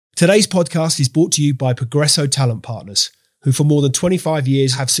Today's podcast is brought to you by Progresso Talent Partners, who for more than 25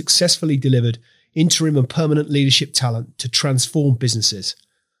 years have successfully delivered interim and permanent leadership talent to transform businesses.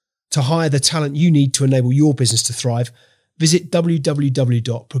 To hire the talent you need to enable your business to thrive, visit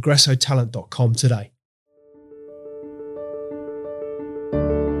www.progressotalent.com today.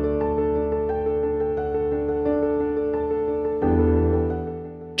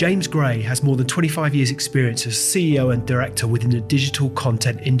 James Gray has more than 25 years' experience as CEO and director within the digital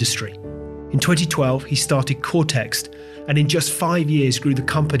content industry. In 2012, he started Coretext, and in just 5 years grew the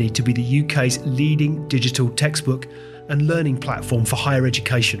company to be the UK's leading digital textbook and learning platform for higher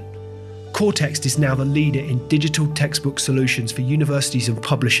education. Coretext is now the leader in digital textbook solutions for universities and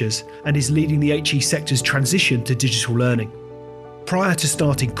publishers and is leading the HE sector's transition to digital learning. Prior to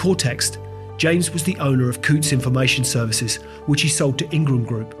starting Coretext, James was the owner of Coutts Information Services, which he sold to Ingram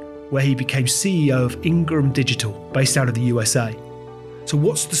Group, where he became CEO of Ingram Digital, based out of the USA. So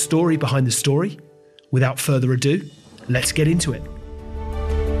what's the story behind the story? Without further ado, let's get into it.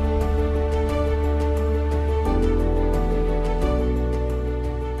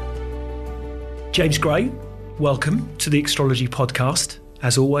 James Gray, welcome to the Extrology podcast.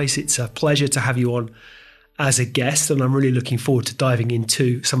 As always, it's a pleasure to have you on as a guest, and I'm really looking forward to diving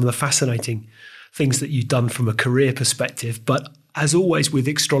into some of the fascinating things that you've done from a career perspective. But as always with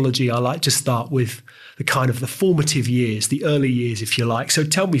Extrology, I like to start with the formative years, the early years, if you like. So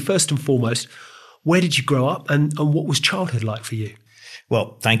tell me, first and foremost, where did you grow up and what was childhood like for you?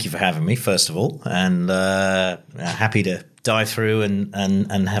 Well, thank you for having me, first of all, and happy to dive through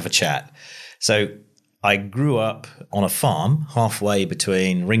and have a chat. So I grew up on a farm halfway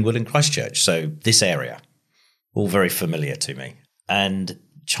between Ringwood and Christchurch, so this area. All very familiar to me. And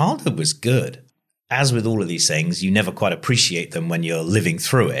childhood was good. As with all of these things, you never quite appreciate them when you're living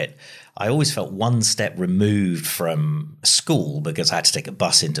through it. I always felt one step removed from school because I had to take a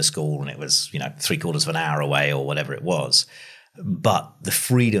bus into school and it was, 3/4 of an hour away or whatever it was. But the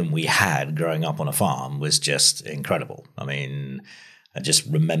freedom we had growing up on a farm was just incredible. I mean, I just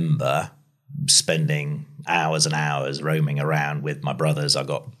remember spending hours and hours roaming around with my brothers. I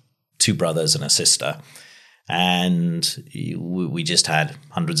got 2 brothers and a sister. And we just had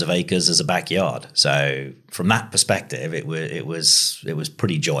hundreds of acres as a backyard. So from that perspective, it was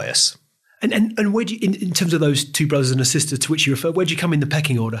pretty joyous. And where do you, in terms of those 2 brothers and a sister to which you refer, where do you come in the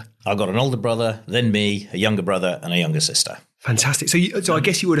pecking order? I got an older brother, then me, a younger brother, and a younger sister. Fantastic. So I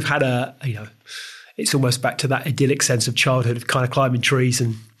guess you would have had it's almost back to that idyllic sense of childhood of kind of climbing trees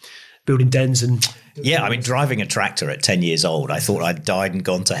and building dens and. Yeah, I mean, driving a tractor at 10 years old, I thought I'd died and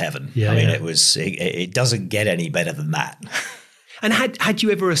gone to heaven. Yeah, it doesn't get any better than that. And had you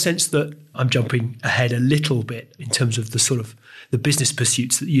ever a sense that, I'm jumping ahead a little bit in terms of the sort of the business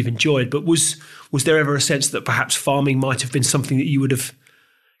pursuits that you've enjoyed, but was there ever a sense that perhaps farming might have been something that you would have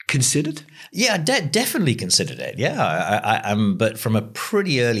considered? Yeah, definitely considered it. Yeah, but from a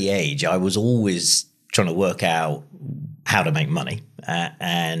pretty early age, I was always trying to work out how to make money.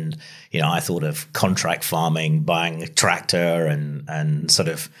 And I thought of contract farming, buying a tractor and sort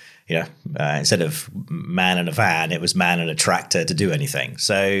of, instead of man in a van, it was man in a tractor to do anything.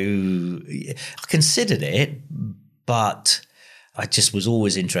 So I considered it, but I just was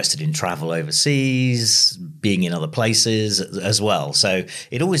always interested in travel overseas, being in other places as well. So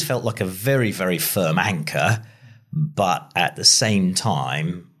it always felt like a very, very firm anchor, but at the same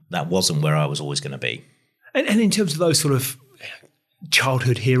time, that wasn't where I was always going to be. And in terms of those sort of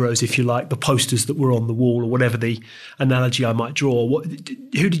childhood heroes, if you like, the posters that were on the wall or whatever the analogy I might draw,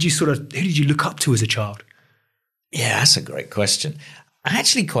 who did you look up to as a child? Yeah, that's a great question.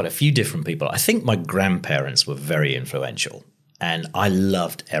 Actually, quite a few different people. I think my grandparents were very influential, and I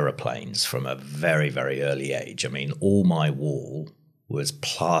loved aeroplanes from a very, very early age. I mean, all my wall was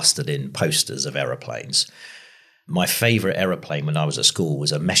plastered in posters of aeroplanes. My favourite aeroplane when I was at school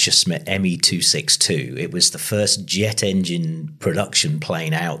was a Messerschmitt Me-262. It was the first jet engine production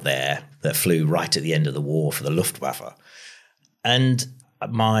plane out there that flew right at the end of the war for the Luftwaffe. And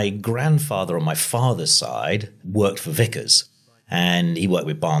my grandfather on my father's side worked for Vickers, and he worked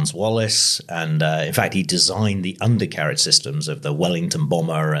with Barnes Wallis. And in fact, he designed the undercarriage systems of the Wellington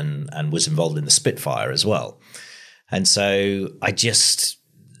bomber and was involved in the Spitfire as well. And so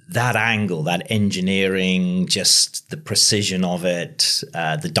that angle, that engineering, just the precision of it,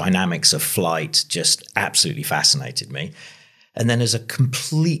 the dynamics of flight just absolutely fascinated me. And then as a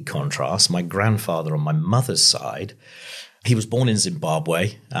complete contrast, my grandfather on my mother's side, he was born in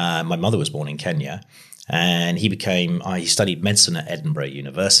Zimbabwe. My mother was born in Kenya. And he studied medicine at Edinburgh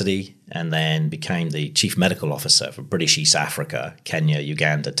University and then became the chief medical officer for British East Africa, Kenya,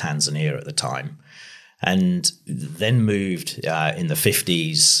 Uganda, Tanzania at the time. And then moved in the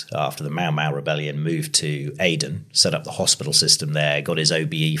 50s after the Mau Mau Rebellion, moved to Aden, set up the hospital system there, got his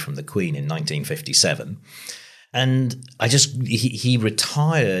OBE from the Queen in 1957. And he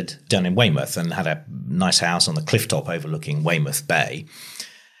retired down in Weymouth and had a nice house on the cliff top overlooking Weymouth Bay.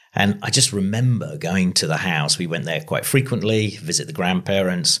 And I just remember going to the house. We went there quite frequently, visit the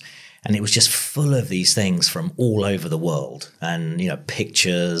grandparents, and it was just full of these things from all over the world. And,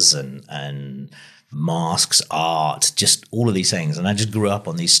 pictures and masks, art, just all of these things. And I just grew up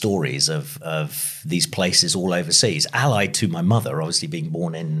on these stories of these places all overseas, allied to my mother, obviously being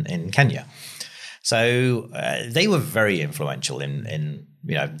born in Kenya. So they were very influential in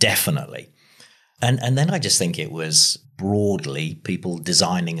definitely. And then I just think it was broadly people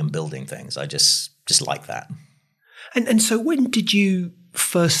designing and building things. I just like that. And so when did you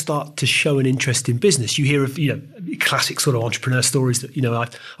first start to show an interest in business? You hear of, classic sort of entrepreneur stories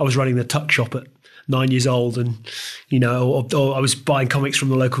that, I was running the tuck shop at 9 years old and, or I was buying comics from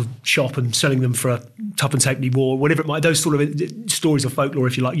the local shop and selling them for a tuppence halfpenny more, whatever it might, those sort of stories of folklore,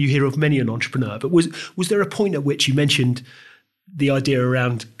 if you like, you hear of many an entrepreneur. But was there a point at which you mentioned the idea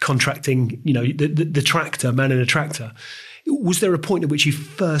around contracting, the tractor, man in a tractor? Was there a point at which you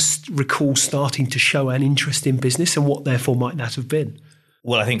first recall starting to show an interest in business, and what therefore might that have been?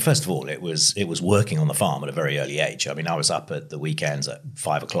 Well, I think first of all, it was working on the farm at a very early age. I mean, I was up at the weekends at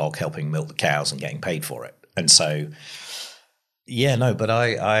 5 o'clock helping milk the cows and getting paid for it. And so, but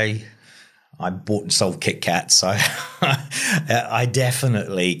I bought and sold Kit Kats. I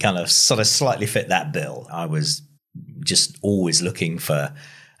definitely kind of sort of slightly fit that bill. I was just always looking for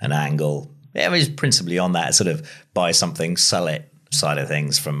an angle. It was principally on that sort of buy something, sell it side of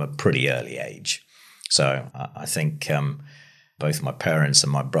things from a pretty early age. So I think both my parents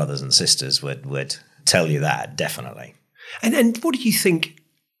and my brothers and sisters would tell you that, definitely. And what do you think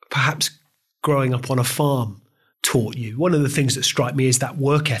perhaps growing up on a farm taught you? One of the things that strike me is that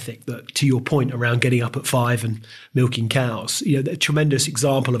work ethic, that, to your point around getting up at 5 and milking cows, a tremendous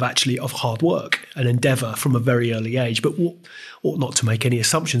example of hard work and endeavour from a very early age. But ought not to make any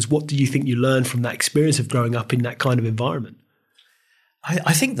assumptions. What do you think you learned from that experience of growing up in that kind of environment?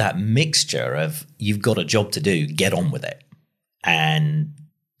 I think that mixture of you've got a job to do, get on with it. And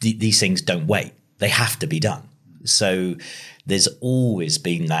these things don't wait. They have to be done. So there's always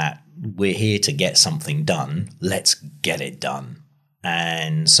been that we're here to get something done. Let's get it done.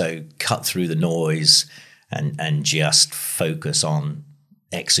 And so cut through the noise and just focus on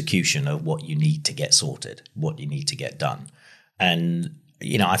execution of what you need to get sorted, what you need to get done. And,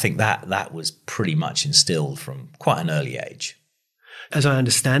 I think that was pretty much instilled from quite an early age. As I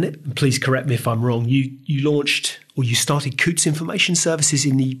understand it, and please correct me if I'm wrong, you launched or you started Coutts Information Services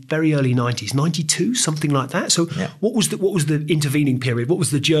in the very early 90s, 92, something like that. So yeah. What was the intervening period? What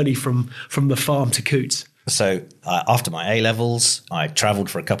was the journey from the farm to Coutts? So after my A-levels, I travelled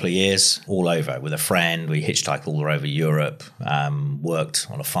for a couple of years all over with a friend. We hitchhiked all over Europe, worked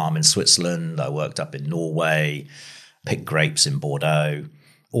on a farm in Switzerland. I worked up in Norway, picked grapes in Bordeaux,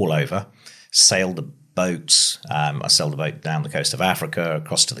 all over, sailed the boats. I sailed a boat down the coast of Africa,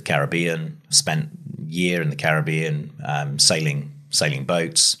 across to the Caribbean, spent a year in the Caribbean sailing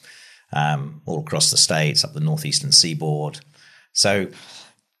boats all across the States, up the northeastern seaboard. So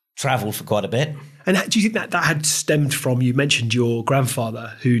travelled for quite a bit. And do you think that had stemmed from, you mentioned your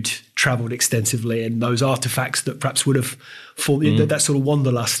grandfather who'd travelled extensively and those artefacts that perhaps would have formed that sort of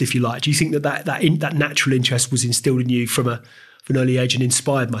wanderlust, if you like. Do you think that natural interest was instilled in you from an early age and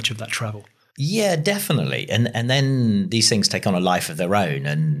inspired much of that travel? Yeah, definitely. And then these things take on a life of their own,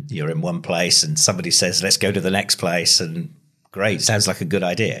 and you're in one place and somebody says, let's go to the next place, and great, sounds like a good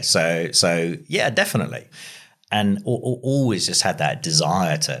idea. So yeah, definitely. And always just had that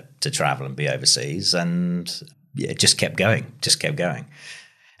desire to travel and be overseas, and it just kept going.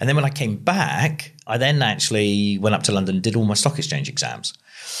 And then when I came back, I then actually went up to London and did all my stock exchange exams.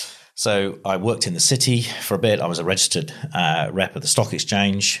 So I worked in the city for a bit. I was a registered rep at the stock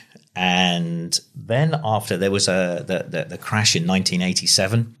exchange. And then after there was the crash in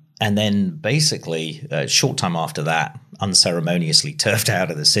 1987, and then basically a short time after that, unceremoniously turfed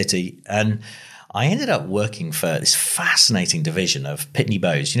out of the city. And I ended up working for this fascinating division of Pitney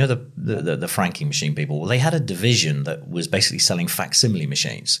Bowes. The franking machine people? Well, they had a division that was basically selling facsimile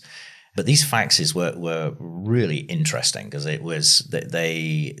machines. But these faxes were really interesting because it was that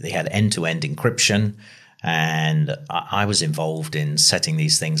they had end-to-end encryption. And I was involved in setting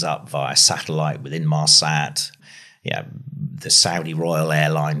these things up via satellite with Inmarsat. Yeah, the Saudi Royal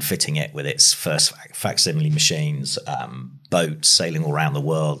Airline fitting it with its first facsimile machines, boats sailing all around the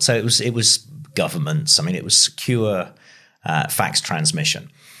world. So it was governments. I mean, it was secure fax transmission.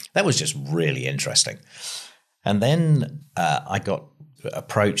 that was just really interesting. And then I got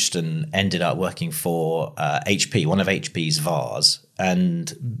approached and ended up working for HP, one of HP's VARs,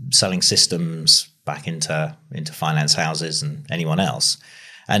 and selling systems back into finance houses and anyone else.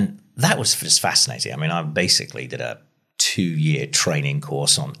 And that was just fascinating. I mean, I basically did a 2-year training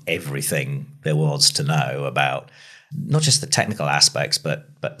course on everything there was to know about not just the technical aspects, but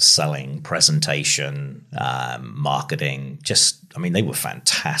selling, presentation, marketing. They were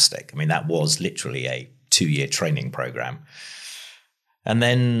fantastic. I mean, that was literally a 2-year training program. And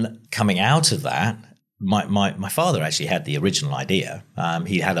then coming out of that, my father actually had the original idea.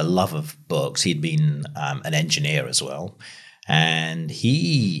 He had a love of books. He'd been an engineer as well. And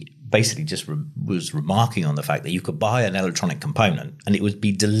he basically just was remarking on the fact that you could buy an electronic component and it would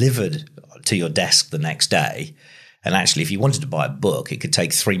be delivered to your desk the next day. And actually, if you wanted to buy a book, it could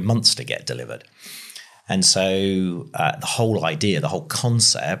take 3 months to get delivered. And so the whole idea, the whole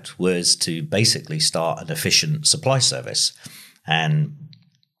concept was to basically start an efficient supply service, and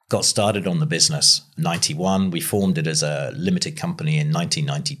got started on the business in 91. We formed it as a limited company in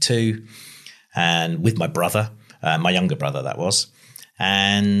 1992, and with my brother, my younger brother that was.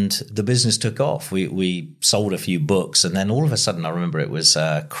 And the business took off. We sold a few books, and then all of a sudden, I remember it was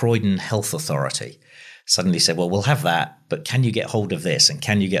Croydon Health Authority suddenly said, well, we'll have that, but can you get hold of this and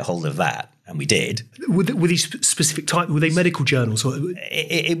can you get hold of that? And we did. Were these specific type? Were they medical journals or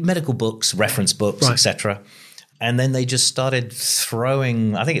medical books, reference books, right, etc. And then they just started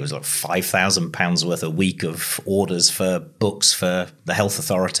throwing, I think it was like £5,000 worth a week of orders for books for the health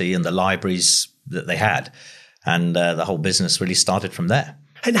authority and the libraries that they had. And the whole business really started from there.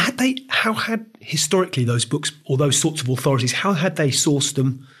 And how had historically those books or those sorts of authorities, how had they sourced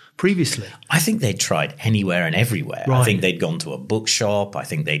them previously? I think they'd tried anywhere and everywhere. Right. I think they'd gone to a bookshop. I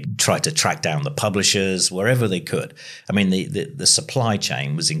think they'd tried to track down the publishers wherever they could. I mean, the supply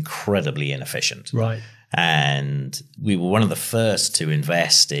chain was incredibly inefficient. Right. And we were one of the first to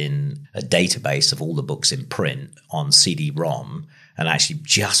invest in a database of all the books in print on CD-ROM and actually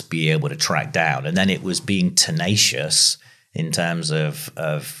just be able to track down. And then it was being tenacious in terms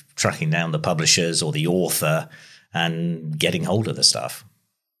of tracking down the publishers or the author and getting hold of the stuff.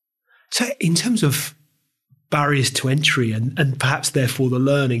 So in terms of barriers to entry and perhaps therefore the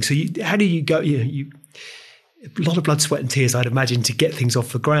learning, so how do you go, a lot of blood, sweat and tears, I'd imagine, to get things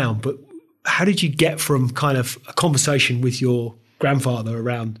off the ground, but how did you get from kind of a conversation with your grandfather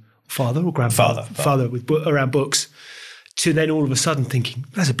around, father or grandfather? Father around books, to then all of a sudden thinking,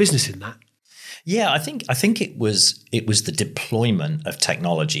 there's a business in that? Yeah, I think it was the deployment of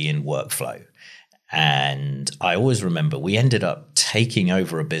technology in workflow. And I always remember we ended up taking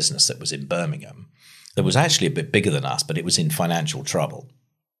over a business that was in Birmingham that was actually a bit bigger than us, but it was in financial trouble.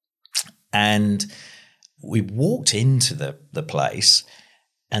 And we walked into the place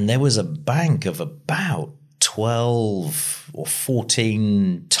and there was a bank of about 12 or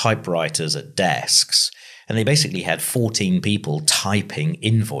 14 typewriters at desks. And they basically had 14 people typing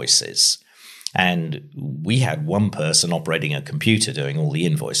invoices. And we had one person operating a computer doing all the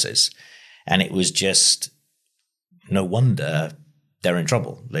invoices. And it was just no wonder they're in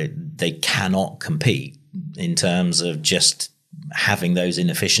trouble. They cannot compete in terms of just having those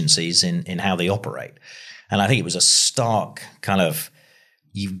inefficiencies in how they operate. And I think it was a stark kind of,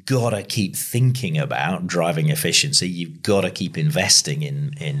 you've got to keep thinking about driving efficiency. You've got to keep investing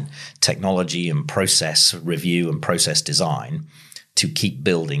in technology and process review and process design to keep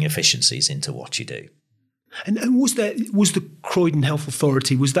building efficiencies into what you do. And was the Croydon Health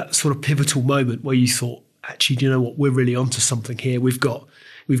Authority, was that sort of pivotal moment where you thought, actually, do you know what, we're really onto something here. We've got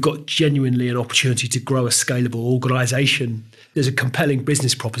genuinely an opportunity to grow a scalable organisation. There's a compelling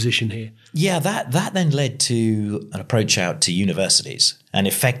business proposition here. Yeah, that then led to an approach out to universities. And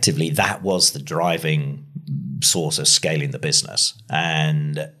effectively, that was the driving source of scaling the business.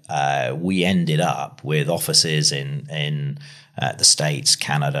 And we ended up with offices in the States,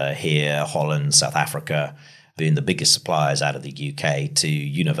 Canada, here, Holland, South Africa, being the biggest suppliers out of the UK to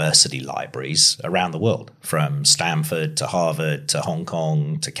university libraries around the world, from Stanford to Harvard to Hong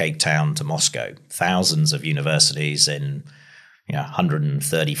Kong to Cape Town to Moscow. Thousands of universities in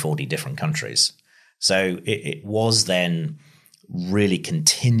 130, 40 different countries. So it was then really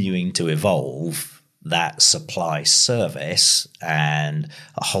continuing to evolve that supply service and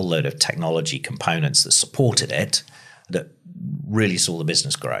a whole load of technology components that supported it that really saw the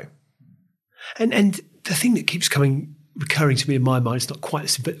business grow. And the thing that keeps coming recurring to me in my mind. It's not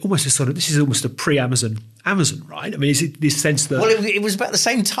quite, but almost a sort of, this is almost a pre-Amazon, right? I mean, is it this sense that... Well, it was about the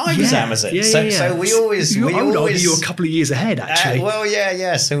same time as Amazon. So we always... I would argue you're a couple of years ahead,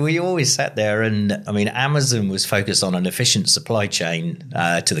 actually. So we always sat there and, I mean, Amazon was focused on an efficient supply chain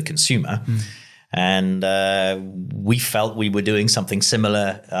to the consumer. And we felt we were doing something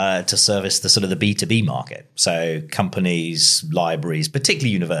similar to service the sort of the B2B market. So companies, libraries,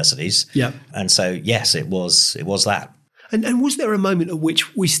 particularly universities. Yeah. And so, yes, it was that. And was there a moment at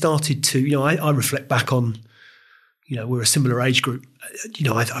which we started to, I reflect back on, we're a similar age group.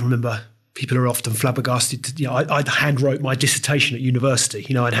 I remember people are often flabbergasted. I hand wrote my dissertation at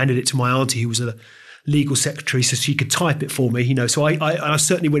university. I'd handed it to my auntie who was a legal secretary so she could type it for me. So I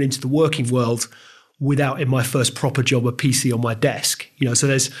certainly went into the working world without, in my first proper job, a PC on my desk. So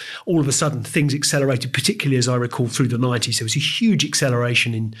there's all of a sudden things accelerated, particularly as I recall through the 90s. There was a huge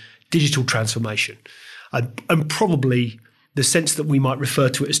acceleration in digital transformation. And probably the sense that we might refer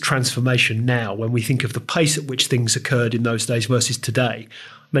to it as transformation now, when we think of the pace at which things occurred in those days versus today.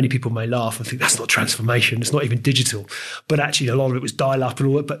 Many people may laugh and think that's not transformation, it's not even digital. But actually a lot of it was dial-up and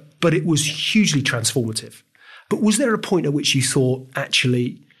all that, but it was hugely transformative. But was there a point at which you thought,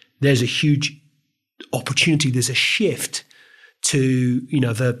 actually, there's a huge opportunity, there's a shift to,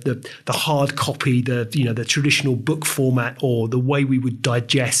 the hard copy, the traditional book format, or the way we would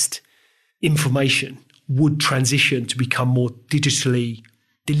digest information would transition to become more digitally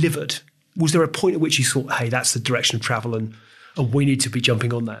delivered? Was there a point at which you thought, hey, that's the direction of travel and we need to be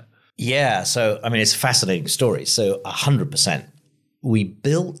jumping on that? Yeah. So, I mean, it's a fascinating story. So 100%. We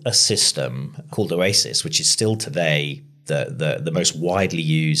built a system called Oasis, which is still today the most widely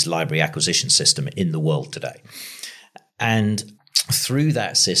used library acquisition system in the world today. And through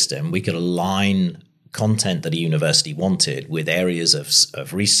that system, we could align content that a university wanted with areas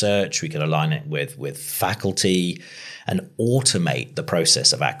of research. We could align it with faculty and automate the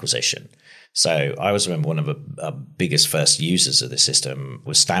process of acquisition. So I always remember one of the biggest first users of the system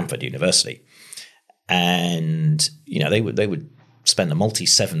was Stanford University. And, they would spend a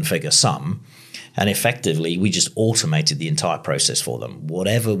multi-7-figure sum, and effectively we just automated the entire process for them.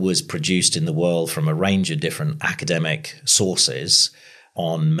 Whatever was produced in the world from a range of different academic sources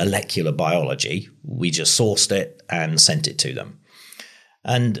on molecular biology, we just sourced it and sent it to them.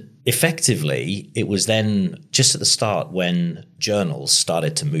 And effectively, it was then just at the start when journals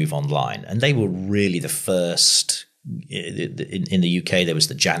started to move online. And they were really the first. In the UK, there was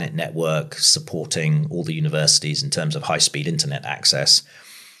the Janet Network supporting all the universities in terms of high-speed internet access.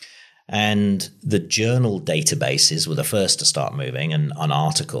 And the journal databases were the first to start moving and on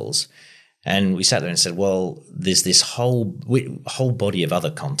articles. And we sat there and said, well, there's this whole body of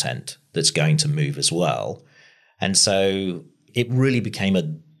other content that's going to move as well. And so it really became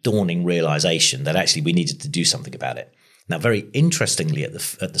a dawning realization that actually we needed to do something about it. Now, very interestingly, at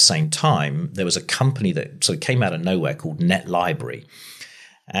the same time, there was a company that sort of came out of nowhere called NetLibrary.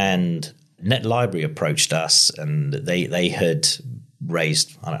 And NetLibrary approached us, and they had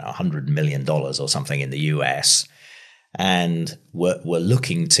raised, $100 million or something in the US, and were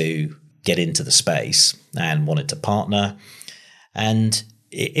looking to get into the space and wanted to partner. And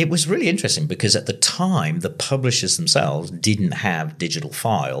it was really interesting because at the time, the publishers themselves didn't have digital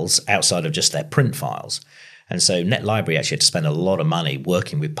files outside of just their print files. And so NetLibrary actually had to spend a lot of money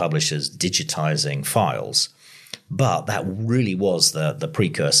working with publishers, digitizing files. But that really was the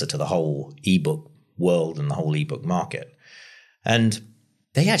precursor to the whole ebook world and the whole ebook market. And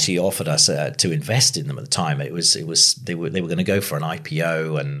they actually offered us to invest in them at the time. They were going to go for an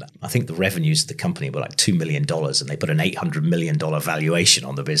IPO, and I think the revenues of the company were like $2 million, and they put an $800 million valuation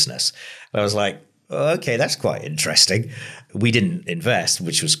on the business. I was like, okay, that's quite interesting. We didn't invest,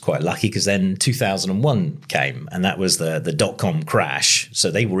 which was quite lucky, because then 2001 came, and that was the dot-com crash. So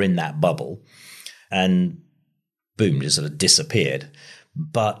they were in that bubble, and boom, just sort of disappeared.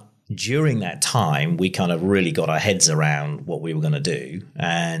 But during that time, we kind of really got our heads around what we were going to do.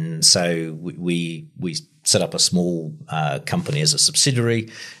 And so we set up a small company as a subsidiary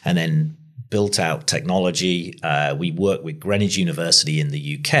and then built out technology. We worked with Greenwich University in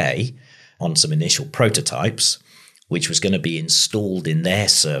the UK on some initial prototypes, which was going to be installed in their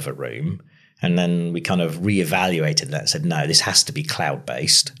server room. And then we kind of reevaluated that and said, no, this has to be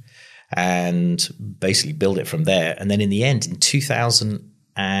cloud-based, and basically build it from there. And then in the end, in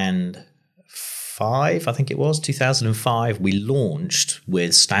 2005, I think it was 2005, we launched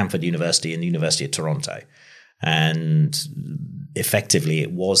with Stanford University and the University of Toronto. And effectively,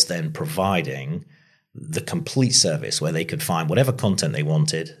 it was then providing the complete service where they could find whatever content they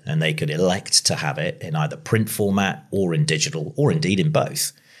wanted, and they could elect to have it in either print format or in digital, or indeed in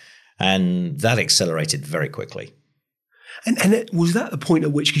both. And that accelerated very quickly. And was that the point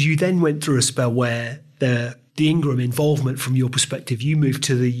at which, because you then went through a spell where the Ingram involvement from your perspective, you moved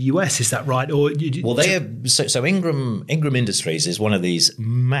to the US, is that right? Or so Ingram Industries is one of these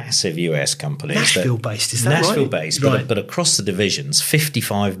massive US companies. Nashville-based, is that right? Nashville-based, right. But across the divisions,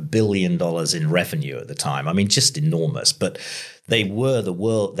 $55 billion in revenue at the time. I mean, just enormous. But they are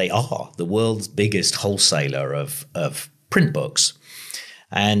the world's biggest wholesaler of print books.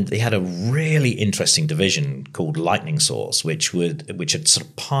 And they had a really interesting division called Lightning Source, which had sort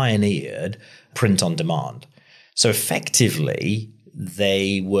of pioneered print on demand. So effectively,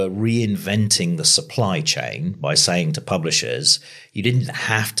 they were reinventing the supply chain by saying to publishers, you didn't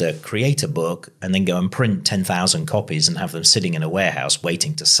have to create a book and then go and print 10,000 copies and have them sitting in a warehouse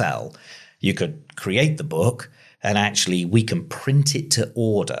waiting to sell. You could create the book and actually we can print it to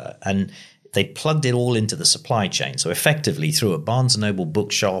order. And they plugged it all into the supply chain. So effectively, through a Barnes & Noble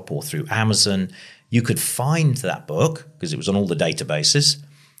bookshop or through Amazon, you could find that book, because it was on all the databases,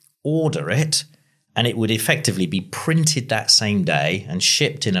 order it, and it would effectively be printed that same day and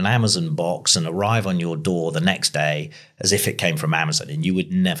shipped in an Amazon box and arrive on your door the next day as if it came from Amazon, and you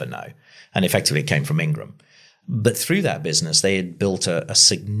would never know. And effectively, it came from Ingram. But through that business, they had built a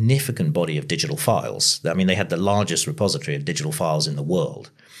significant body of digital files. I mean, they had the largest repository of digital files in the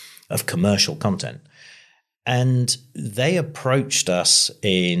world of commercial content. And they approached us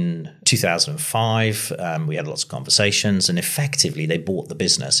in 2005. We had lots of conversations, and effectively they bought the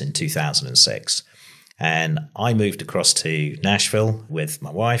business in 2006. And I moved across to Nashville with my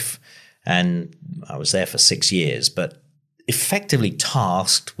wife, and I was there for 6 years, but effectively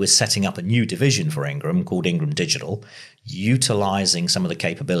tasked with setting up a new division for Ingram called Ingram Digital, utilizing some of the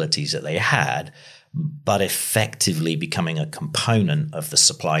capabilities that they had, but effectively becoming a component of the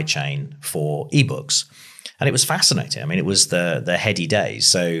supply chain for ebooks. And it was fascinating. I mean, it was the heady days.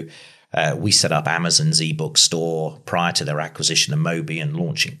 So we set up Amazon's ebook store prior to their acquisition of Moby and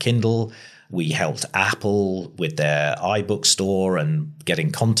launching Kindle. We helped Apple with their iBook store and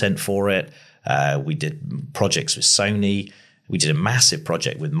getting content for it. We did projects with Sony. We did a massive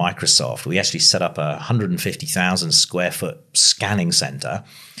project with Microsoft. We actually set up a 150,000 square foot scanning center,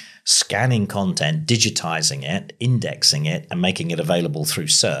 scanning content, digitizing it, indexing it, and making it available through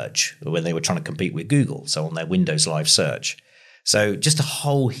search when they were trying to compete with Google, so on their Windows Live search. So just a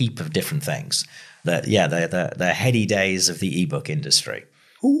whole heap of different things. They're the heady days of the ebook industry.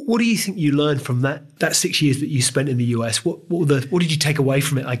 What do you think you learned from that 6 years that you spent in the US? What did you take away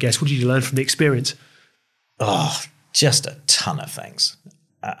from it, I guess? What did you learn from the experience? Oh, just a ton of things.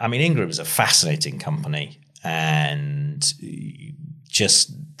 I mean, Ingram is a fascinating company, and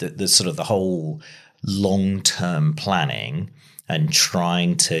just the sort of the whole long-term planning and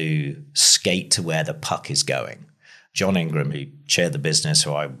trying to skate to where the puck is going. John Ingram, who chaired the business,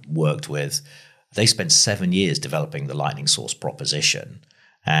 who I worked with, they spent 7 years developing the Lightning Source proposition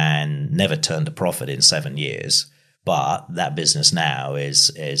and never turned a profit in 7 years. But that business now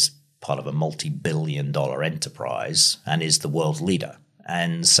is part of a multi-billion-dollar enterprise and is the world leader.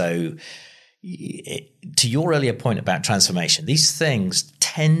 And so to your earlier point about transformation, these things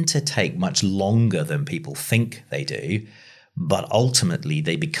tend to take much longer than people think they do, but ultimately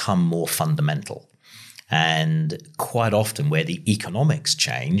they become more fundamental. And quite often where the economics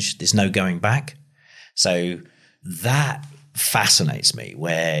change, there's no going back. So that fascinates me,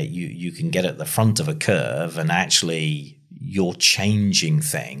 where you can get at the front of a curve and actually you're changing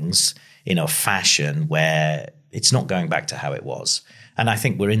things in a fashion where it's not going back to how it was. And I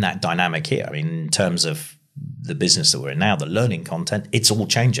think we're in that dynamic here. I mean, in terms of the business that we're in now, the learning content, it's all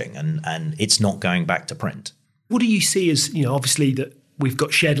changing and it's not going back to print. What do you see as, obviously that we've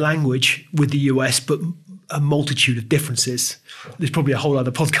got shared language with the US, but a multitude of differences. There's probably a whole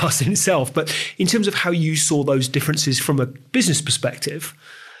other podcast in itself, but in terms of how you saw those differences from a business perspective,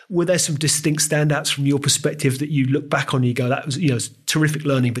 were there some distinct standouts from your perspective that you look back on and you go, that was, terrific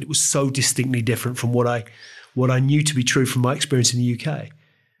learning, but it was so distinctly different from what I knew to be true from my experience in the UK?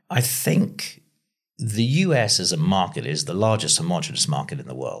 I think the US as a market is the largest homogenous market in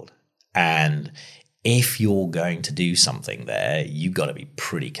the world. And if you're going to do something there, you've got to be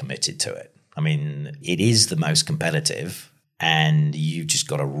pretty committed to it. I mean, it is the most competitive, and you've just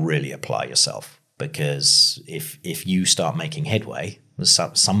got to really apply yourself, because if you start making headway,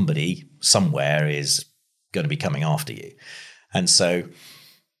 somebody somewhere is going to be coming after you. And so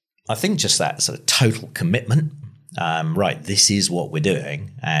I think just that sort of total commitment, right, this is what we're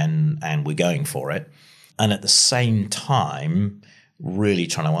doing and we're going for it. And at the same time, really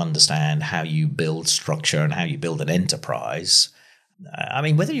trying to understand how you build structure and how you build an enterprise. I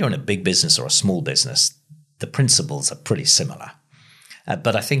mean, whether you're in a big business or a small business, the principles are pretty similar.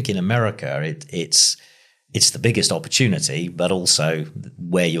 But I think in America, it's it's the biggest opportunity, but also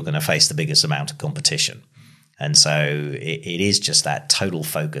where you're going to face the biggest amount of competition. And so it is just that total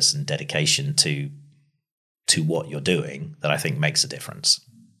focus and dedication to what you're doing that I think makes a difference.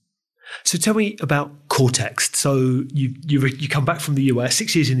 So tell me about Cortext. So you come back from the US,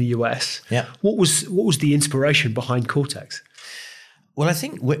 6 years in the US. Yeah. What was the inspiration behind Cortext? Well, I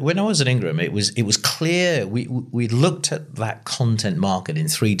think when I was at Ingram, it was clear we looked at that content market in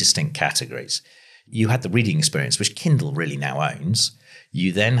three distinct categories. You had the reading experience, which Kindle really now owns.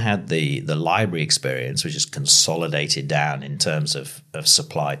 You then had the library experience, which is consolidated down in terms of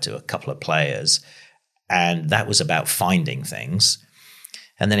supply to a couple of players. And that was about finding things.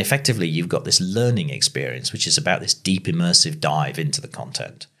 And then effectively, you've got this learning experience, which is about this deep immersive dive into the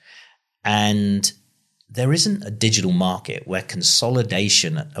content. And there isn't a digital market where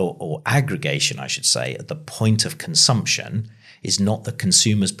consolidation or aggregation, I should say, at the point of consumption is not the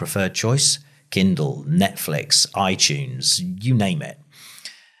consumer's preferred choice. Kindle, Netflix, iTunes, you name it.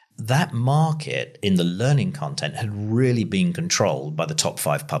 That market in the learning content had really been controlled by the top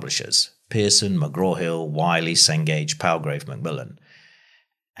 5 publishers: Pearson, McGraw-Hill, Wiley, Cengage, Palgrave Macmillan.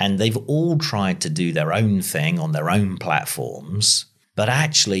 And they've all tried to do their own thing on their own platforms, but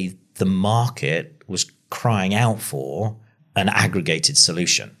actually the market was crying out for an aggregated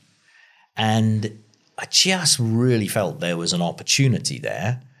solution. And I just really felt there was an opportunity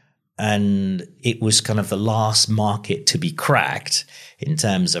there. And it was kind of the last market to be cracked in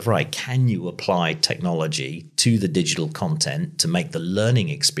terms of, right, can you apply technology to the digital content to make the learning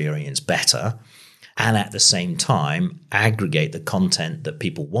experience better and at the same time aggregate the content that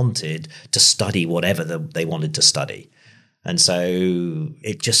people wanted to study whatever they wanted to study? And so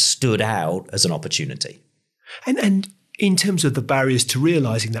it just stood out as an opportunity. And in terms of the barriers to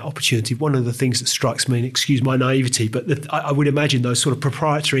realising that opportunity, one of the things that strikes me, and excuse my naivety, but I would imagine those sort of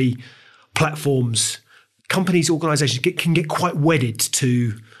proprietary platforms, companies, organisations can get quite wedded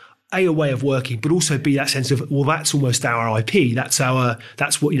to a way of working, but also be that sense of, well, that's almost our IP. That's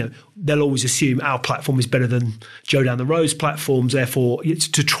what, they'll always assume our platform is better than Joe down the road's platforms. Therefore,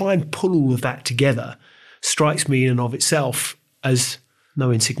 to try and pull all of that together strikes me in and of itself as no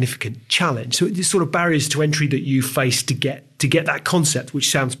insignificant challenge. So it's sort of barriers to entry that you face to get that concept, which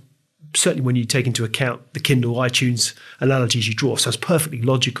sounds, certainly when you take into account the Kindle, iTunes analogies you draw, sounds perfectly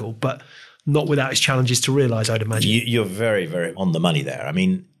logical, but not without its challenges to realise, I'd imagine. You're very, very on the money there. I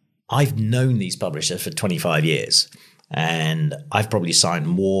mean, I've known these publishers for 25 years, and I've probably signed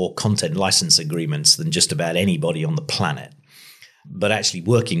more content license agreements than just about anybody on the planet. But actually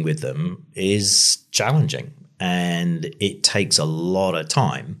working with them is challenging. And it takes a lot of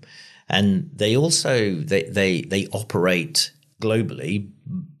time. And they also, they operate globally,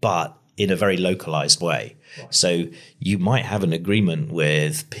 but in a very localized way. Right. So you might have an agreement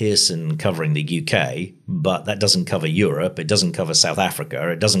with Pearson covering the UK, but that doesn't cover Europe. It doesn't cover South Africa.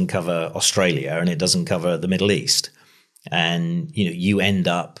 It doesn't cover Australia, and it doesn't cover the Middle East. And, you end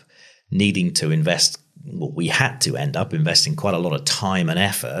up needing to invest, well, we had to end up investing quite a lot of time and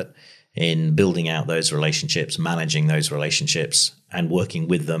effort in building out those relationships, managing those relationships, and working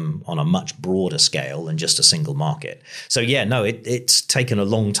with them on a much broader scale than just a single market. So yeah, no, it's taken a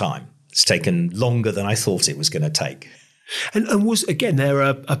long time. It's taken longer than I thought it was going to take. And was, again, there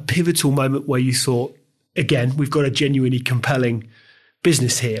a pivotal moment where you thought, again, we've got a genuinely compelling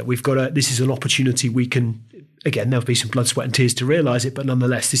business here. This is an opportunity we can, again, there'll be some blood, sweat and tears to realise it, but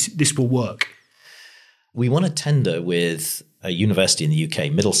nonetheless, this will work. We won a tender with a university in the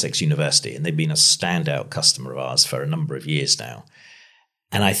UK, Middlesex University, and they've been a standout customer of ours for a number of years now.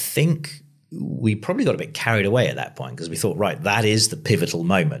 And I think we probably got a bit carried away at that point because we thought, right, that is the pivotal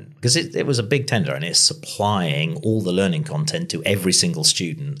moment, because it was a big tender and it's supplying all the learning content to every single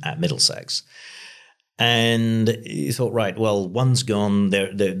student at Middlesex. And you thought, right, well, one's gone,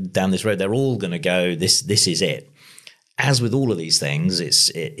 they're down this road, they're all going to go, this is it. As with all of these things,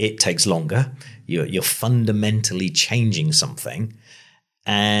 it takes longer. You're fundamentally changing something.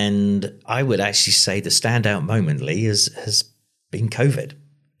 And I would actually say the standout moment, Lee, has been COVID.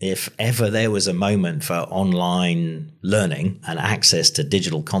 If ever there was a moment for online learning and access to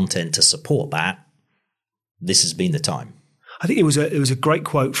digital content to support that, this has been the time. I think it was a great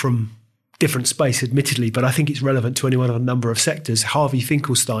quote from different space, admittedly, but I think it's relevant to anyone in a number of sectors. Harvey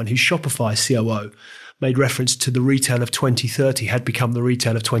Finkelstein, who's Shopify's COO, made reference to the retail of 2030 had become the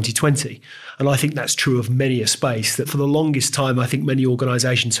retail of 2020. And I think that's true of many a space, that for the longest time, I think many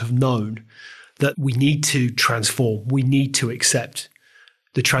organizations have known that we need to transform, we need to accept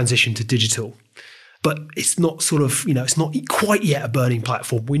the transition to digital. But it's not it's not quite yet a burning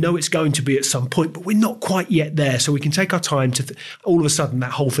platform. We know it's going to be at some point, but we're not quite yet there. So we can take our time to, all of a sudden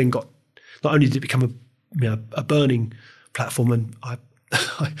that whole thing got, not only did it become a burning platform, and I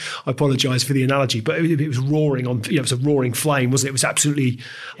apologise for the analogy, but it was roaring on. It was a roaring flame, wasn't it? It was absolutely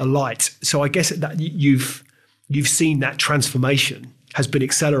alight. So I guess that you've seen that transformation has been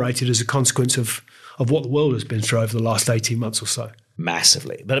accelerated as a consequence of what the world has been through over the last 18 months or so.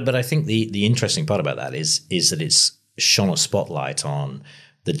 Massively, but I think the interesting part about that is that it's shone a spotlight on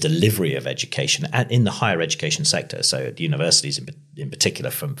the delivery of education and in the higher education sector. So at universities in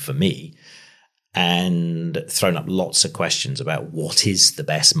particular, for me. And thrown up lots of questions about what is the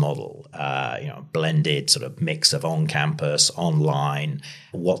best model, blended sort of mix of on-campus, online,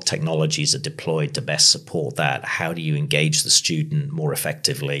 what technologies are deployed to best support that, how do you engage the student more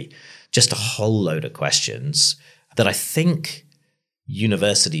effectively, just a whole load of questions that I think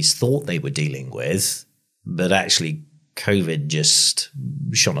universities thought they were dealing with, but actually COVID just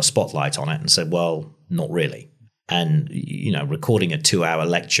shone a spotlight on it and said, well, not really. And, recording a 2-hour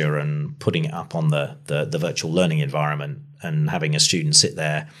lecture and putting it up on the virtual learning environment and having a student sit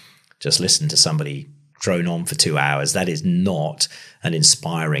there, just listen to somebody drone on for 2 hours, that is not an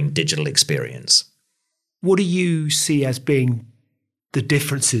inspiring digital experience. What do you see as being the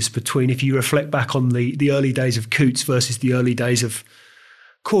differences between, if you reflect back on the early days of Coots versus the early days of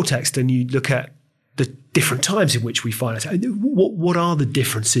Cortext, and you look at the different times in which we find it? What are the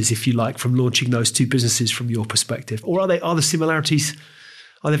differences, if you like, from launching those two businesses from your perspective? Or are the similarities,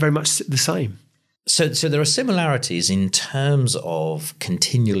 are they very much the same? So there are similarities in terms of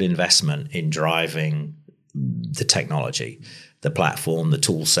continual investment in driving the technology, the platform, the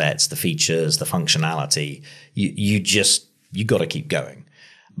tool sets, the features, the functionality. You got to keep going.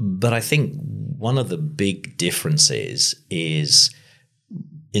 But I think one of the big differences is,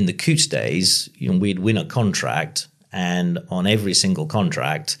 in the Coots days, we'd win a contract, and on every single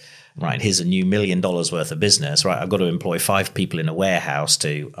contract, right, here's a new $1 million worth of business, right? I've got to employ 5 people in a warehouse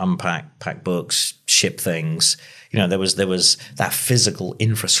to pack books, ship things. There was that physical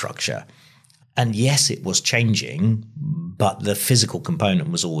infrastructure. And yes, it was changing, but the physical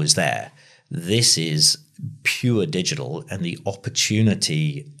component was always there. This is pure digital, and the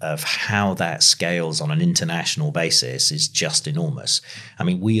opportunity of how that scales on an international basis is just enormous. I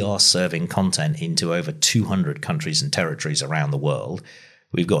mean, we are serving content into over 200 countries and territories around the world.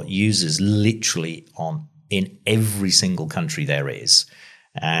 We've got users literally in every single country there is.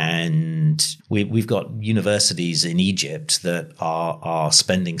 And we've got universities in Egypt that are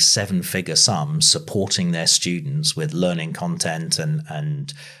spending 7-figure sums supporting their students with learning content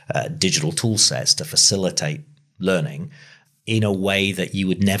and digital tool sets to facilitate learning in a way that you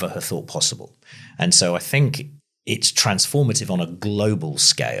would never have thought possible. And so I think it's transformative on a global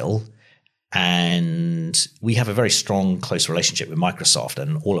scale. And we have a very strong, close relationship with Microsoft,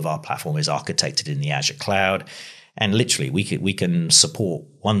 and all of our platform is architected in the Azure cloud. And literally, we can support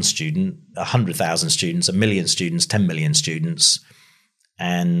one student, 100,000 students, 1 million students, 10 million students,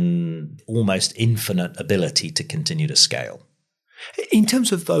 and almost infinite ability to continue to scale. In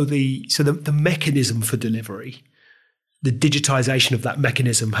terms of, though, the mechanism for delivery, the digitization of that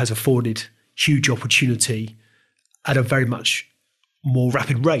mechanism has afforded huge opportunity at a very much more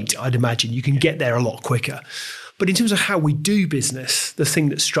rapid rate, I'd imagine. You can get there a lot quicker. But in terms of how we do business, the thing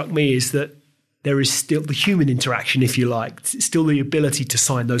that struck me is that there is still the human interaction, if you like, still the ability to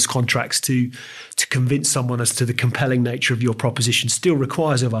sign those contracts, to convince someone as to the compelling nature of your proposition still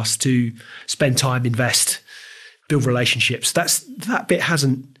requires of us to spend time, invest, build relationships. That bit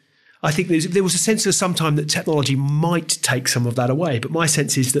hasn't. I think there was a sense of some time that technology might take some of that away, but my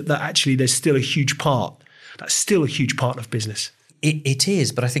sense is that actually there's still a huge part. That's still a huge part of business. It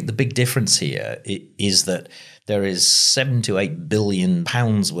is, but I think the big difference here is that there is 7 to 8 billion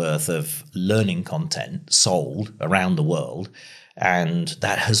pounds worth of learning content sold around the world, and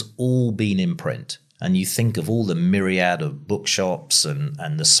that has all been in print. And you think of all the myriad of bookshops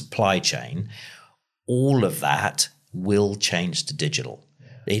and the supply chain, all of that will change to digital.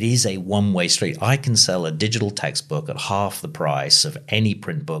 It is a one-way street. I can sell a digital textbook at half the price of any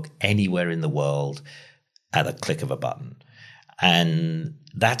print book anywhere in the world at a click of a button. And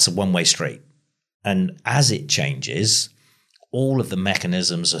that's a one-way street. And as it changes, all of the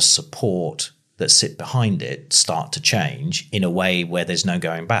mechanisms of support that sit behind it start to change in a way where there's no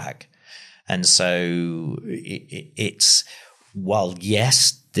going back. And so it's, while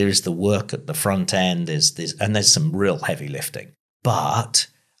yes, there's the work at the front end, there's some real heavy lifting, but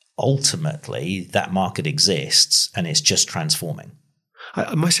ultimately that market exists and it's just transforming.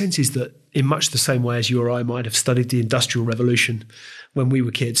 My sense is that in much the same way as you or I might have studied the Industrial Revolution when we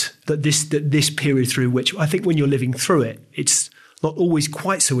were kids, that this period through which I think when you're living through it, it's not always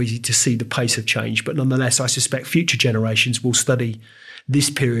quite so easy to see the pace of change. But nonetheless, I suspect future generations will study this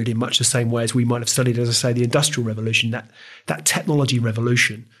period in much the same way as we might have studied, as I say, the Industrial Revolution, that technology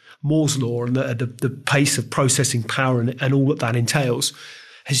revolution, Moore's law, and the pace of processing power and all that entails,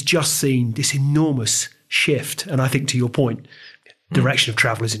 has just seen this enormous shift. And I think, to your point, direction of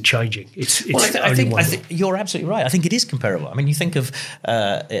travel isn't changing. I think you're absolutely right. I think it is comparable. I mean, you think of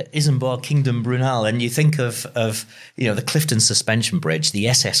Isambard Kingdom Brunel, and you think of the Clifton Suspension Bridge, the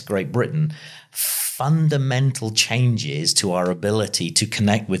SS Great Britain. Fundamental changes to our ability to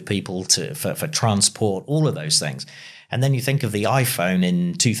connect with people for transport, all of those things. And then you think of the iPhone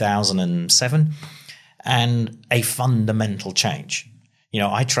in 2007 and a fundamental change.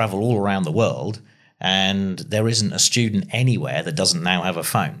 I travel all around the world, and there isn't a student anywhere that doesn't now have a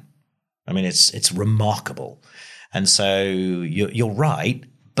phone. I mean, it's remarkable. And so you're right,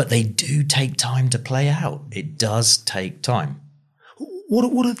 but they do take time to play out. It does take time.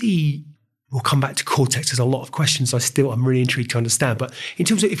 What are the... We'll come back to Cortex. There's a lot of questions I'm really intrigued to understand. But in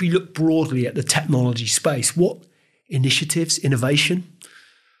terms of, if we look broadly at the technology space, what initiatives, innovation,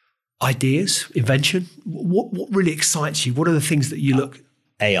 ideas, invention, what really excites you? What are the things that you look...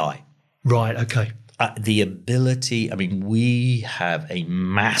 AI. Right, okay. The ability, I mean, we have a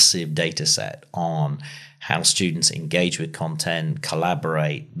massive data set on how students engage with content,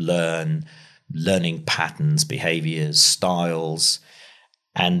 collaborate, learning patterns, behaviors, styles,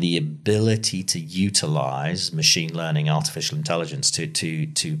 and the ability to utilize machine learning, artificial intelligence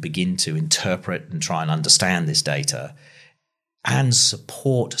to begin to interpret and try and understand this data and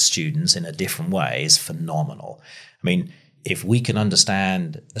support students in a different way is phenomenal. I mean, if we can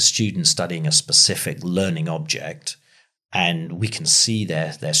understand a student studying a specific learning object and we can see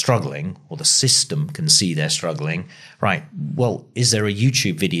they're struggling, or the system can see they're struggling, right, well, is there a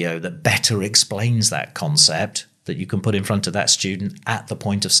YouTube video that better explains that concept that you can put in front of that student at the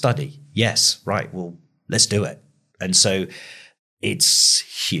point of study? Yes, right, well, let's do it. And so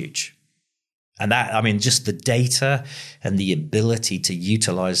it's huge. And that, I mean, just the data and the ability to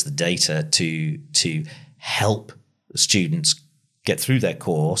utilize the data to help students get through their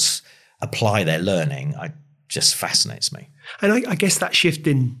course, apply their learning, just fascinates me. And I guess that shift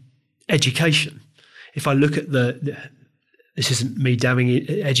in education, if I look at this isn't me damning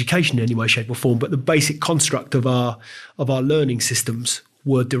education in any way, shape or form, but the basic construct of our learning systems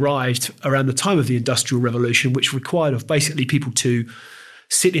were derived around the time of the Industrial Revolution, which required of basically people to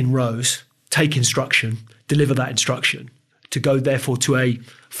sit in rows, take instruction, deliver that instruction, to go therefore to a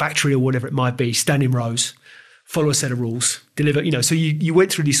factory or whatever it might be, stand in rows, follow a set of rules, deliver, so you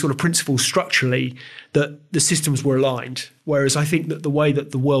went through these sort of principles structurally that the systems were aligned. Whereas I think that the way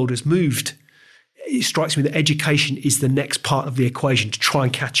that the world has moved, it strikes me that education is the next part of the equation to try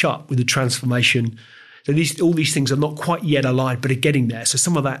and catch up with the transformation. So all these things are not quite yet aligned, but are getting there. So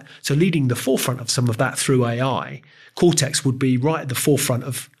some of that, leading the forefront of some of that through AI, Cortex would be right at the forefront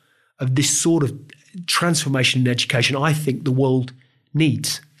of this sort of transformation in education I think the world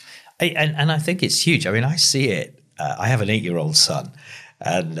needs. And I think it's huge. I mean, I see it. I have an 8-year-old son,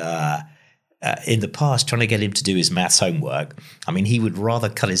 and in the past, trying to get him to do his maths homework, I mean, he would rather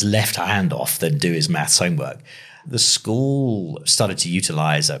cut his left hand off than do his maths homework. The school started to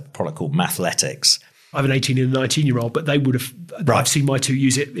utilize a product called Mathletics. I have an 18 and a 19-year-old, but they would have, right. I've seen my two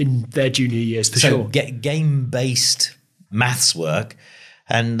use it in their junior years for sure. Get game-based maths work,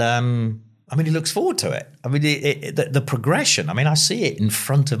 and I mean, he looks forward to it. I mean, the progression, I mean, I see it in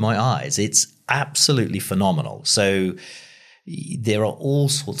front of my eyes. It's absolutely phenomenal. So there are all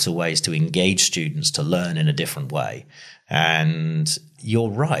sorts of ways to engage students to learn in a different way. And you're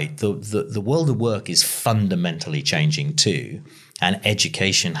right, the world of work is fundamentally changing too. And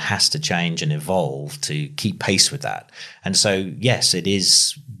education has to change and evolve to keep pace with that. And so, yes, it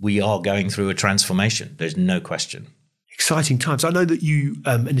is. We are going through a transformation. There's no question. Exciting times. I know that you,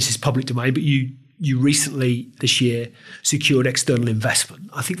 and this is public domain, but you recently this year secured external investment.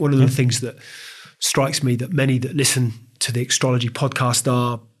 I think one of the things that strikes me that many that listen to the Extrology podcast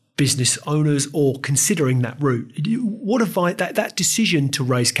are business owners or considering that route. What advice, that decision to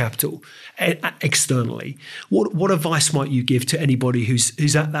raise capital externally, what advice might you give to anybody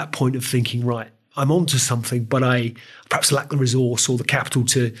who's at that point of thinking, right, I'm onto something, but I perhaps lack the resource or the capital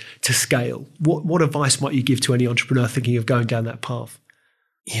to scale? What advice might you give to any entrepreneur thinking of going down that path?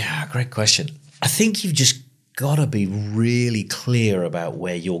 Yeah, great question. I think you've just got to be really clear about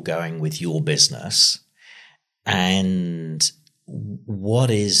where you're going with your business and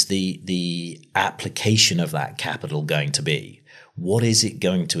what is the application of that capital going to be? What is it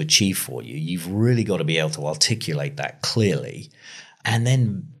going to achieve for you? You've really got to be able to articulate that clearly. And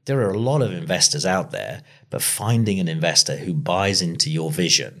then there are a lot of investors out there, but finding an investor who buys into your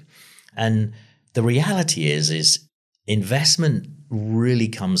vision. And the reality is investment really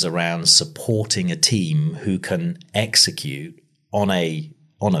comes around supporting a team who can execute on a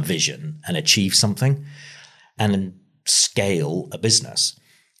vision and achieve something and scale a business.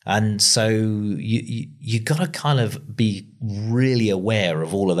 And so you got to kind of be really aware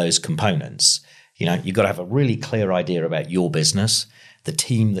of all of those components. You've got to have a really clear idea about your business, the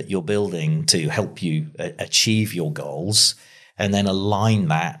team that you're building to help you achieve your goals, and then align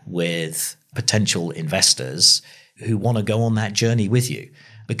that with potential investors who want to go on that journey with you,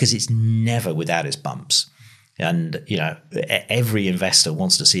 because it's never without its bumps. And, every investor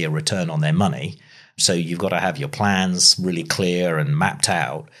wants to see a return on their money. So you've got to have your plans really clear and mapped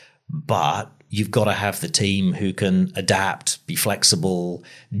out, but you've got to have the team who can adapt, be flexible,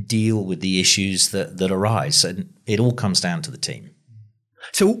 deal with the issues that arise. And it all comes down to the team.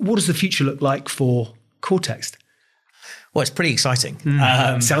 So what does the future look like for Coretext? Well, it's pretty exciting.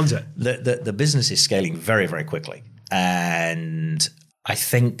 Sounds it. The business is scaling very, very quickly. And I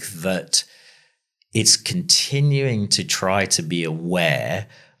think that it's continuing to try to be aware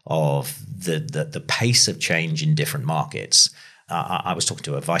of the pace of change in different markets. I was talking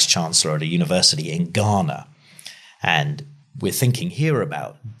to a vice chancellor at a university in Ghana, and we're thinking here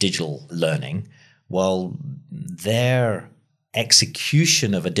about digital learning. Well, their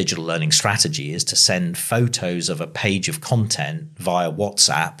execution of a digital learning strategy is to send photos of a page of content via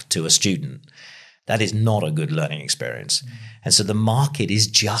WhatsApp to a student. That is not a good learning experience. And so the market is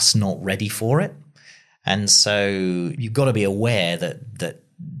just not ready for it. And so you've got to be aware that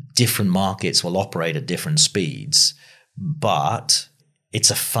different markets will operate at different speeds, but it's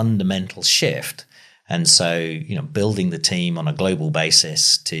a fundamental shift. And so, building the team on a global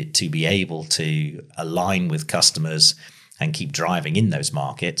basis to be able to align with customers and keep driving in those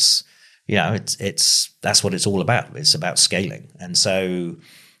markets, that's what it's all about. It's about scaling. And so,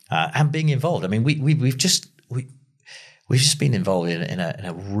 and being involved. I mean, we've just been involved in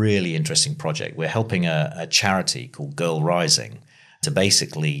a really interesting project. We're helping a charity called Girl Rising to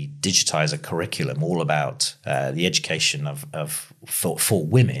basically digitize a curriculum all about the education for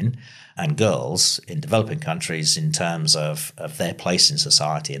women and girls in developing countries in terms of their place in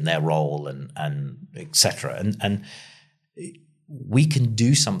society and their role and et cetera. And we can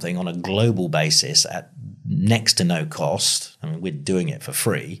do something on a global basis at next to no cost. I mean, we're doing it for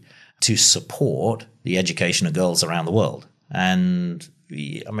free to support the education of girls around the world. And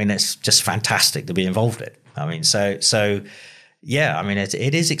I mean, it's just fantastic to be involved in. I mean, so yeah, I mean, it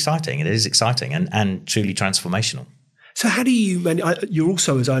is exciting. It is exciting and truly transformational. So how do you you're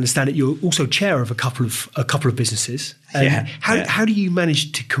also, as I understand it, you're also chair of a couple of businesses. How do you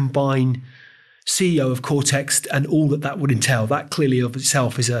manage to combine CEO of Coretext and all that would entail? That clearly of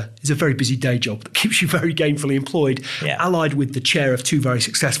itself is a very busy day job that keeps you very gainfully employed, allied with the chair of two very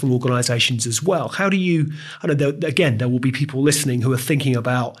successful organisations as well. How do you, there will be people listening who are thinking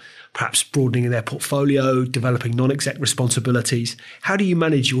about perhaps broadening their portfolio, developing non-exec responsibilities. How do you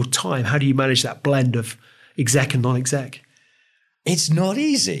manage your time? How do you manage that blend of exec and non-exec? It's not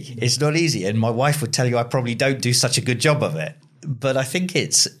easy. It's not easy. And my wife would tell you I probably don't do such a good job of it. But I think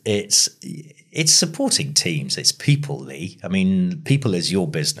it's supporting teams. It's people, Lee. I mean, people is your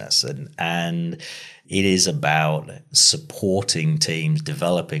business, and it is about supporting teams,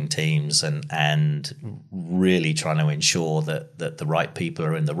 developing teams, and really trying to ensure that the right people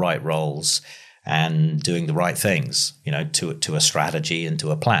are in the right roles and doing the right things, to a strategy and to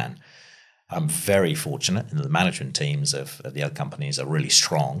a plan. I'm very fortunate that the management teams of the other companies are really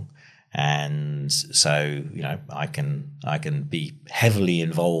strong. And so, I can be heavily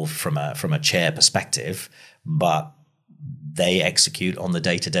involved from a chair perspective, but they execute on the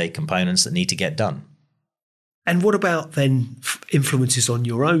day-to-day components that need to get done. And what about then influences on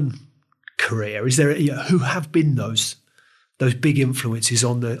your own career? Is there who have been those big influences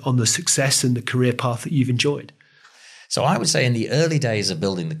on the success and the career path that you've enjoyed? So I would say in the early days of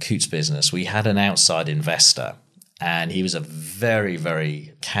building the Coutts business, we had an outside investor. And he was a very,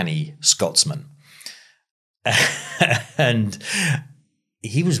 very canny Scotsman. And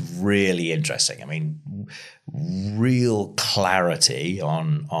he was really interesting. I mean, real clarity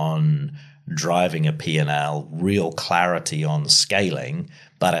on driving a P&L, real clarity on scaling,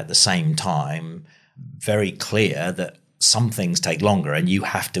 but at the same time, very clear that some things take longer and you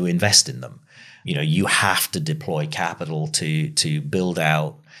have to invest in them. You have to deploy capital to build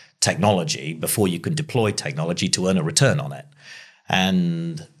out technology before you can deploy technology to earn a return on it.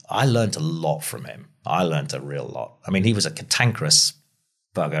 And I learned a lot from him. I learned a real lot. I mean, he was a cantankerous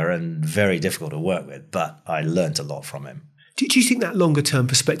bugger and very difficult to work with, but I learned a lot from him. Do you think that longer term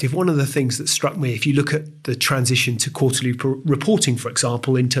perspective, one of the things that struck me, if you look at the transition to quarterly reporting, for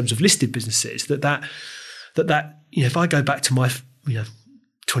example, in terms of listed businesses, that if I go back to my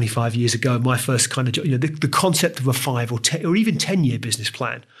 25 years ago, my first kind of job, the concept of a 5 or 10 or even 10-year business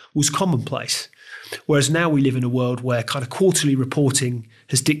plan was commonplace. Whereas now we live in a world where kind of quarterly reporting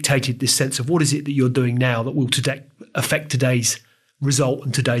has dictated this sense of what is it that you're doing now that will affect today's result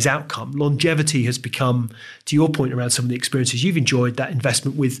and today's outcome. Longevity has become, to your point around some of the experiences you've enjoyed, that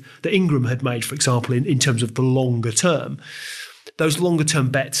investment that Ingram had made, for example, in terms of the longer term. Those longer term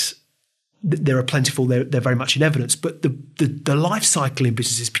bets, there are plentiful, they're very much in evidence, but the life cycle in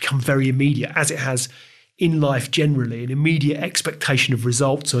business has become very immediate, as it has in life generally, an immediate expectation of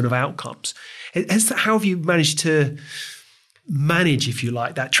results and of outcomes. How have you managed to manage, if you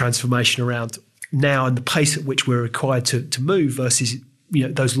like, that transformation around now and the pace at which we're required to move versus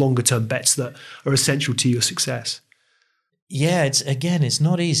those longer term bets that are essential to your success? Yeah, it's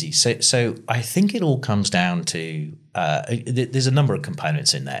not easy. So I think it all comes down to there's a number of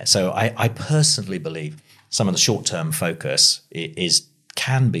components in there. So I personally believe some of the short term focus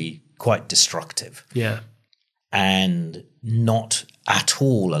can be quite destructive. Yeah, and not at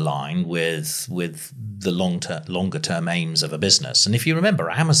all aligned with the longer term aims of a business. And if you remember,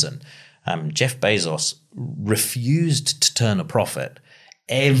 Amazon, Jeff Bezos refused to turn a profit.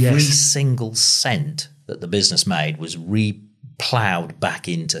 Every single cent that the business made was plowed back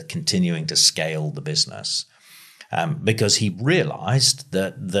into continuing to scale the business, because he realized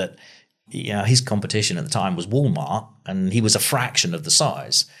that his competition at the time was Walmart, and he was a fraction of the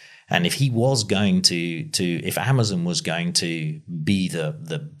size. And if he was going if Amazon was going to be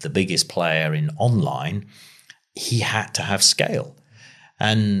the biggest player in online, he had to have scale.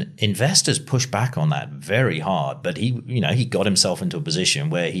 And investors pushed back on that very hard, but he got himself into a position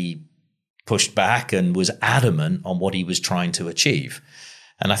where he pushed back and was adamant on what he was trying to achieve.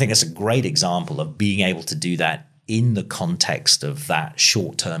 And I think that's a great example of being able to do that in the context of that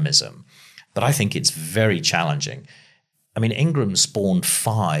short-termism. But I think it's very challenging. I mean, Ingram spawned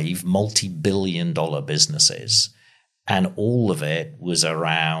 5 multi-billion-dollar businesses, and all of it was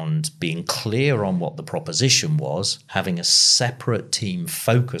around being clear on what the proposition was, having a separate team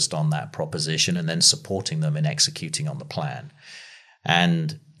focused on that proposition, and then supporting them in executing on the plan.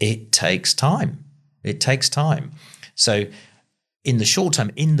 And it takes time. It takes time. So in the short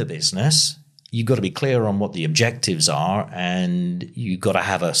term, in the business, you've got to be clear on what the objectives are, and you've got to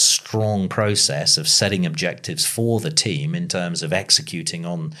have a strong process of setting objectives for the team in terms of executing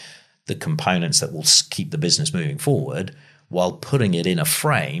on the components that will keep the business moving forward, while putting it in a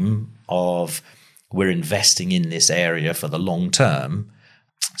frame of we're investing in this area for the long term.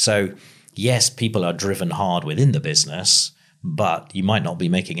 So yes, people are driven hard within the business, but you might not be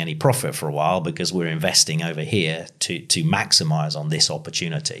making any profit for a while because we're investing over here to maximize on this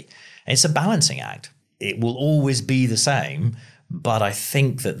opportunity. It's a balancing act. It will always be the same, but I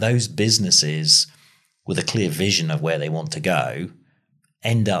think that those businesses with a clear vision of where they want to go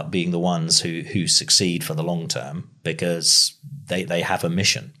end up being the ones who succeed for the long term because they have a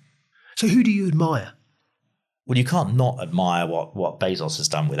mission. So who do you admire? Well, you can't not admire what Bezos has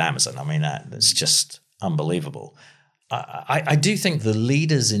done with Amazon. I mean, that's just unbelievable. I do think the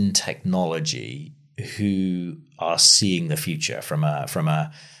leaders in technology who are seeing the future, from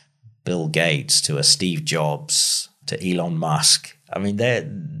a Bill Gates to a Steve Jobs to Elon Musk, I mean,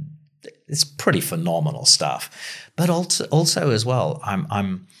 it's pretty phenomenal stuff. But also as well,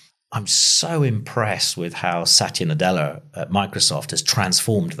 I'm so impressed with how Satya Nadella at Microsoft has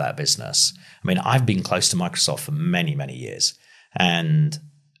transformed that business. I mean, I've been close to Microsoft for many, many years, and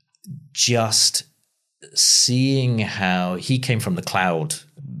just seeing how he came from the cloud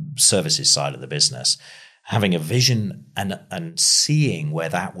services side of the business, having a vision and seeing where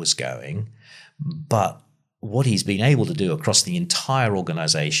that was going. But what he's been able to do across the entire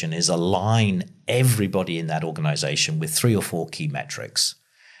organization is align everybody in that organization with 3 or 4 key metrics.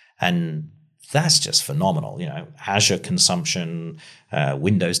 And that's just phenomenal. Azure consumption,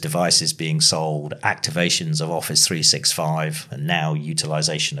 Windows devices being sold, activations of Office 365, and now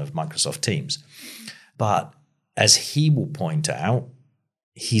utilization of Microsoft Teams. But as he will point out,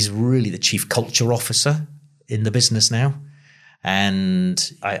 he's really the chief culture officer in the business now.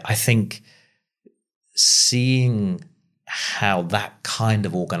 And I think seeing how that kind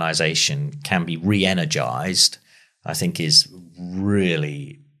of organization can be re-energized, I think is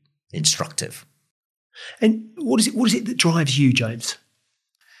really instructive. And what is it that drives you, James?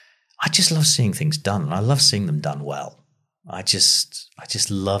 I just love seeing things done, and I love seeing them done well. I just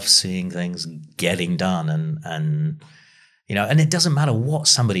love seeing things getting done, and it doesn't matter what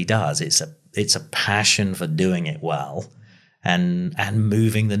somebody does. It's a passion for doing it well, and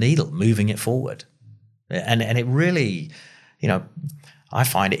moving the needle, moving it forward. And it really, I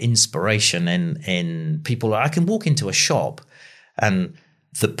find inspiration in people. I can walk into a shop and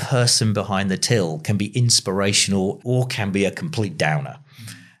the person behind the till can be inspirational or can be a complete downer.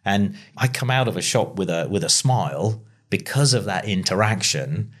 And I come out of a shop with a smile because of that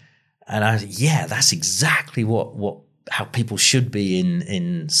interaction. And that's exactly how people should be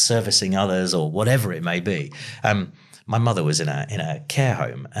in servicing others or whatever it may be. My mother was in a care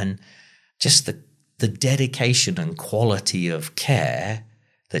home, and just the dedication and quality of care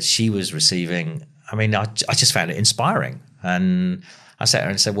that she was receiving, I mean, I just found it inspiring. And I sat there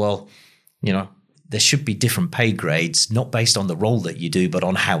and said, well, there should be different pay grades, not based on the role that you do, but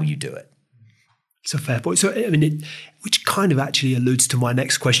on how you do it. It's a fair point. So, I mean, which kind of actually alludes to my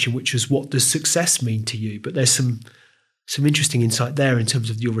next question, which was, what does success mean to you? But there's some interesting insight there in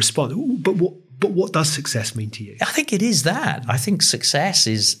terms of your response. But what does success mean to you? I think it is that. I think success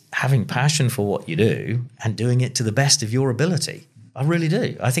is having passion for what you do and doing it to the best of your ability. I really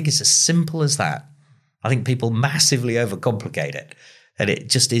do. I think it's as simple as that. I think people massively overcomplicate it, and it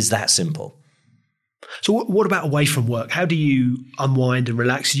just is that simple. So what about away from work? How do you unwind and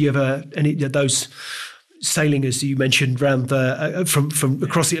relax? Do you ever any of those sailing, as you mentioned, around from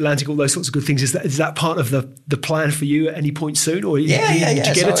across the Atlantic, all those sorts of good things? Is that part of the plan for you at any point soon, or do you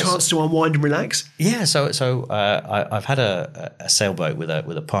get a chance to unwind and relax? Yeah, so I've had a sailboat with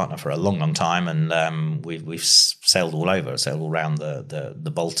a partner for a long time, and we've sailed all over, sailed all around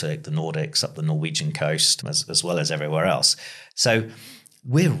the Baltic, the Nordics, up the Norwegian coast, as well as everywhere else. So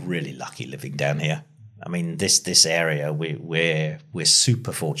we're really lucky living down here. I mean, this area, we're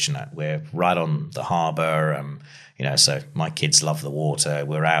super fortunate. We're right on the harbour, so my kids love the water.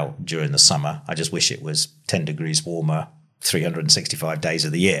 We're out during the summer. I just wish it was 10 degrees warmer 365 days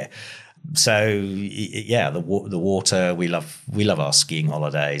of the year. So yeah, the water, we love our skiing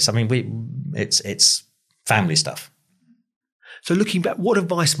holidays. I mean, it's family stuff. So looking back, what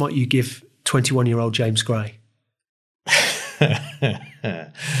advice might you give 21-year-old James Gray?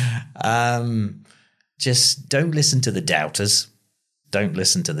 Just don't listen to the doubters. Don't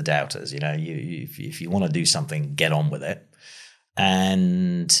listen to the doubters. If you want to do something, get on with it,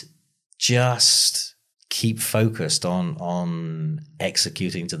 and just keep focused on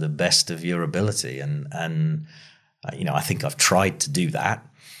executing to the best of your ability. And I think I've tried to do that,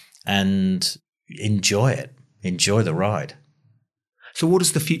 and enjoy it. Enjoy the ride. So what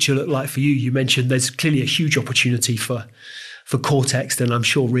does the future look like for you? You mentioned there's clearly a huge opportunity for Cortext, and I'm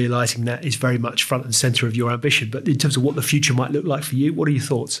sure realising that is very much front and centre of your ambition. But in terms of what the future might look like for you, what are your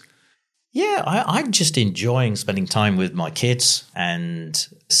thoughts? Yeah, I'm just enjoying spending time with my kids and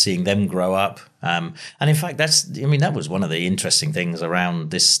seeing them grow up. And in fact, that was one of the interesting things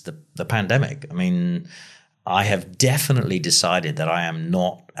around the pandemic. I mean, I have definitely decided that I am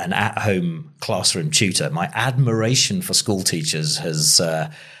not an at-home classroom tutor. My admiration for school teachers has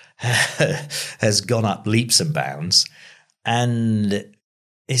gone up leaps and bounds. And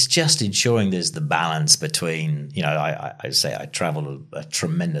it's just ensuring there's the balance between, I say I travel a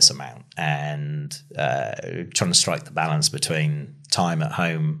tremendous amount, and trying to strike the balance between time at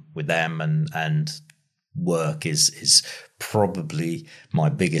home with them and work is probably my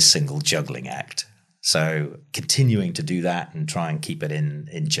biggest single juggling act. So continuing to do that and try and keep it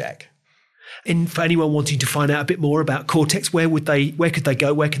in check. And for anyone wanting to find out a bit more about Cortext, where could they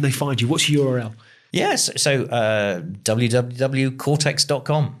go? Where can they find you? What's your URL? Yes, so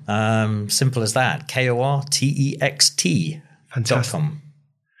www.cortext.com. Simple as that. KORTEXT.com. Fantastic.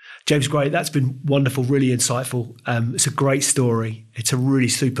 James Gray, that's been wonderful, really insightful. It's a great story. It's a really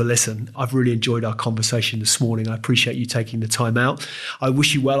super listen. I've really enjoyed our conversation this morning. I appreciate you taking the time out. I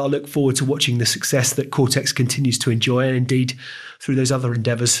wish you well. I look forward to watching the success that Cortext continues to enjoy, and indeed through those other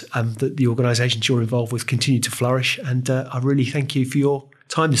endeavours that the organisations you're involved with continue to flourish. And I really thank you for your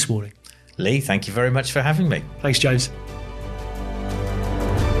time this morning. Lee, thank you very much for having me. Thanks, James.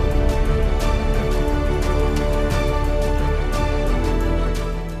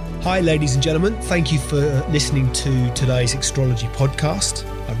 Hi, ladies and gentlemen. Thank you for listening to today's Extrology podcast.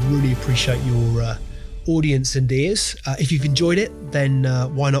 I really appreciate your audience and ears. If you've enjoyed it, then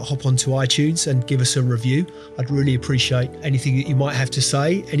why not hop onto iTunes and give us a review? I'd really appreciate anything that you might have to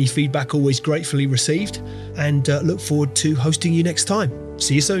say. Any feedback always gratefully received, and look forward to hosting you next time.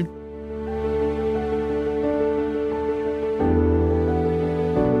 See you soon.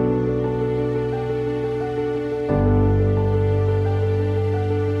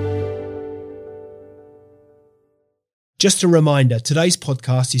 Just a reminder, today's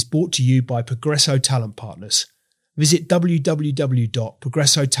podcast is brought to you by Progresso Talent Partners. Visit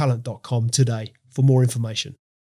www.progressotalent.com today for more information.